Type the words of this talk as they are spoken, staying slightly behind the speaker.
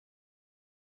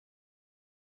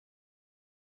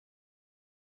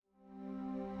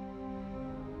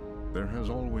There has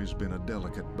always been a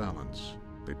delicate balance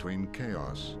between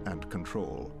chaos and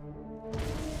control.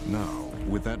 Now,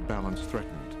 with that balance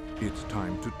threatened, it's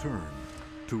time to turn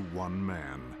to one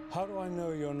man. How do I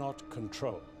know you're not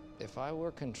Control? If I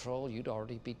were Control, you'd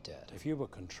already be dead. If you were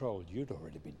Control, you'd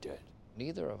already be dead.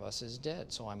 Neither of us is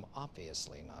dead, so I'm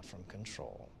obviously not from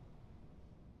Control.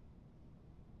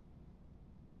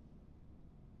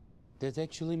 That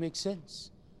actually makes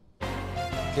sense.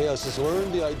 Chaos has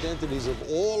learned the identities of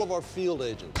all of our field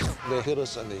agents. They hit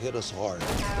us, and they hit us hard.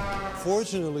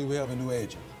 Fortunately, we have a new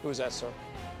agent. Who's that, sir?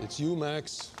 It's you,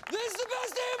 Max. This is the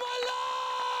best day of my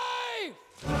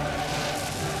life!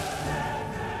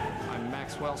 I'm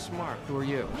Maxwell Smart. Who are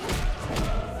you?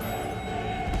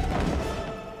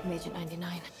 I'm Agent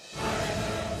 99.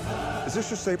 Is this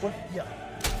your stapler? Yeah.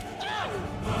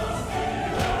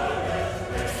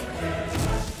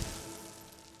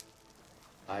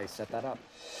 I set that up.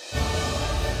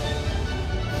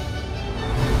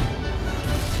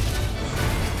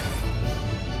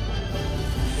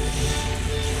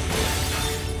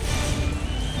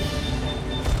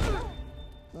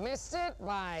 Missed it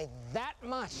by that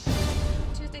much.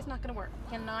 Tuesday's not gonna work.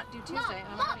 Cannot do Tuesday.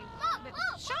 Mom!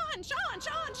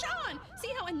 Sean!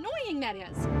 See how annoying that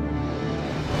is.